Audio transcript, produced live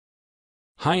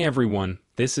Hi everyone,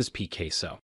 this is PK.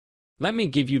 So, let me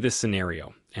give you this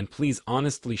scenario, and please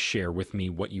honestly share with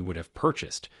me what you would have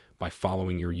purchased by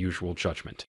following your usual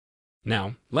judgment.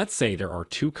 Now, let's say there are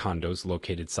two condos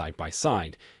located side by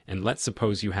side, and let's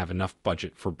suppose you have enough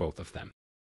budget for both of them.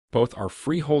 Both are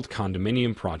freehold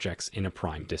condominium projects in a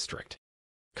prime district.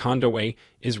 Condo A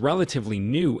is relatively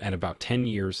new at about 10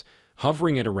 years,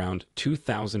 hovering at around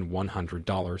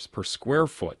 $2,100 per square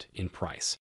foot in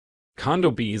price.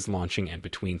 Condo B is launching at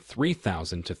between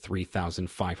 $3,000 to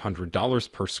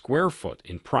 $3,500 per square foot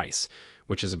in price,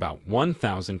 which is about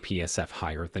 1,000 PSF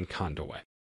higher than Condo A.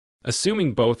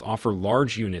 Assuming both offer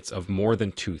large units of more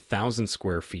than 2,000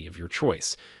 square feet of your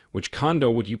choice, which condo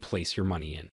would you place your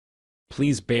money in?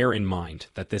 Please bear in mind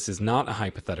that this is not a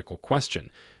hypothetical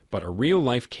question, but a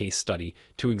real-life case study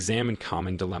to examine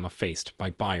common dilemma faced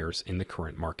by buyers in the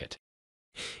current market.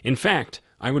 In fact,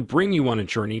 I would bring you on a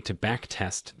journey to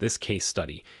backtest this case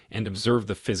study and observe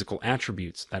the physical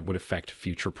attributes that would affect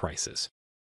future prices.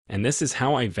 And this is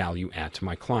how I value add to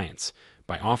my clients,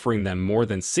 by offering them more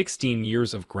than 16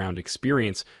 years of ground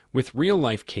experience with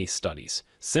real-life case studies,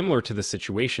 similar to the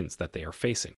situations that they are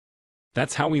facing.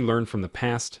 That's how we learn from the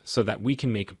past so that we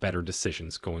can make better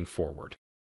decisions going forward.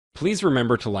 Please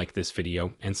remember to like this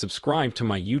video and subscribe to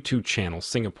my YouTube channel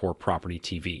Singapore Property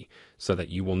TV so that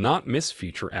you will not miss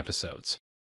future episodes.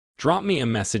 Drop me a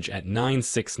message at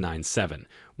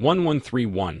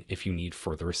 9697-1131 if you need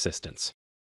further assistance.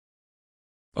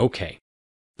 Okay,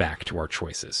 back to our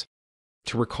choices.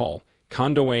 To recall,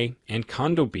 Condo A and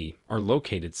Condo B are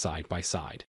located side by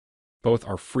side. Both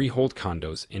are freehold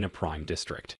condos in a prime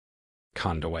district.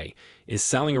 Condo A is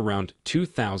selling around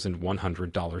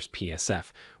 $2,100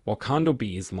 PSF, while Condo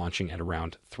B is launching at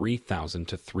around $3,000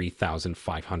 to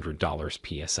 $3,500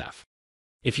 PSF.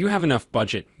 If you have enough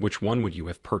budget, which one would you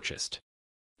have purchased?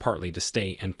 Partly to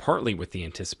stay and partly with the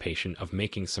anticipation of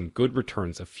making some good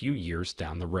returns a few years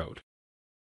down the road.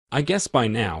 I guess by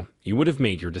now, you would have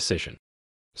made your decision.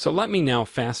 So let me now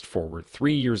fast forward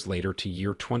 3 years later to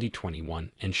year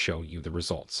 2021 and show you the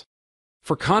results.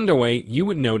 For Condo A, you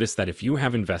would notice that if you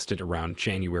have invested around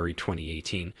January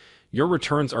 2018, your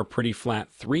returns are pretty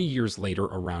flat 3 years later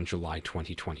around July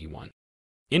 2021.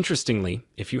 Interestingly,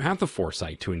 if you have the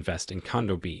foresight to invest in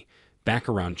Condo B back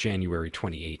around January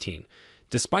 2018,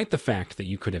 despite the fact that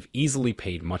you could have easily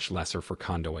paid much lesser for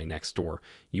Condo A next door,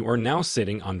 you are now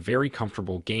sitting on very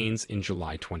comfortable gains in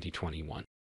July 2021.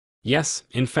 Yes,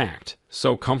 in fact,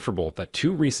 so comfortable that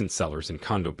two recent sellers in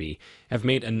Condo B have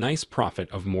made a nice profit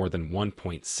of more than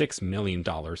 $1.6 million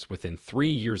within 3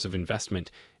 years of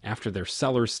investment after their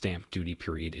seller's stamp duty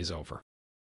period is over.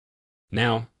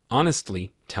 Now,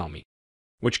 honestly, tell me,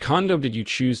 which condo did you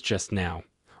choose just now?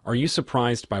 Are you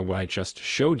surprised by what I just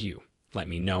showed you? Let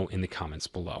me know in the comments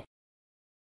below.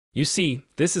 You see,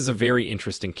 this is a very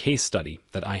interesting case study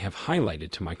that I have highlighted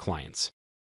to my clients.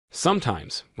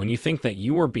 Sometimes, when you think that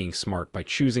you are being smart by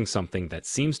choosing something that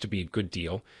seems to be a good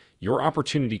deal, your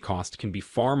opportunity cost can be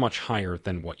far much higher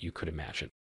than what you could imagine.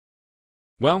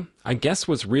 Well, I guess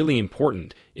what's really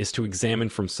important is to examine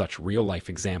from such real-life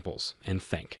examples and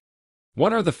think.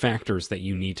 What are the factors that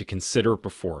you need to consider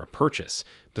before a purchase,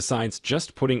 besides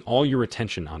just putting all your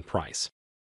attention on price?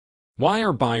 Why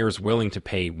are buyers willing to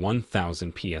pay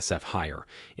 1,000 PSF higher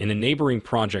in a neighboring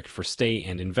project for stay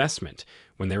and investment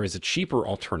when there is a cheaper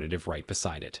alternative right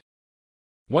beside it?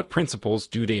 What principles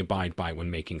do they abide by when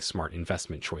making smart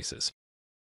investment choices?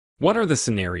 What are the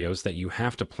scenarios that you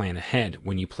have to plan ahead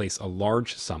when you place a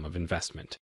large sum of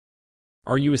investment?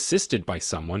 Are you assisted by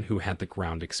someone who had the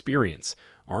ground experience,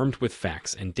 armed with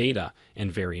facts and data,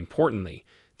 and very importantly,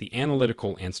 the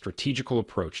analytical and strategical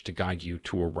approach to guide you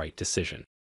to a right decision?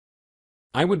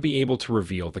 I would be able to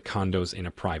reveal the condos in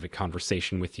a private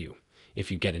conversation with you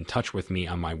if you get in touch with me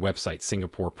on my website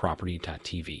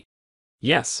singaporeproperty.tv.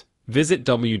 Yes, visit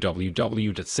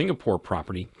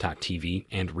www.singaporeproperty.tv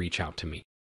and reach out to me.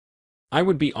 I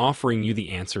would be offering you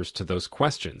the answers to those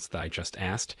questions that I just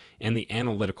asked and the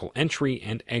analytical entry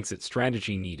and exit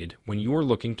strategy needed when you are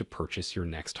looking to purchase your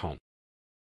next home.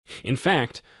 In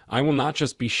fact, I will not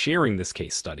just be sharing this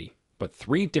case study, but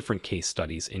 3 different case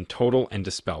studies in total and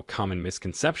dispel common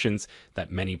misconceptions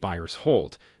that many buyers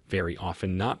hold, very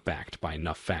often not backed by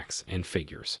enough facts and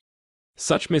figures.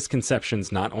 Such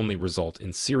misconceptions not only result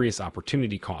in serious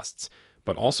opportunity costs,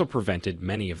 but also prevented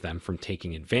many of them from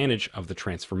taking advantage of the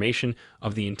transformation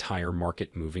of the entire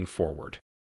market moving forward.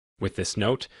 With this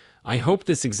note, I hope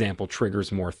this example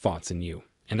triggers more thoughts in you,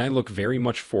 and I look very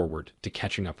much forward to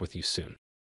catching up with you soon.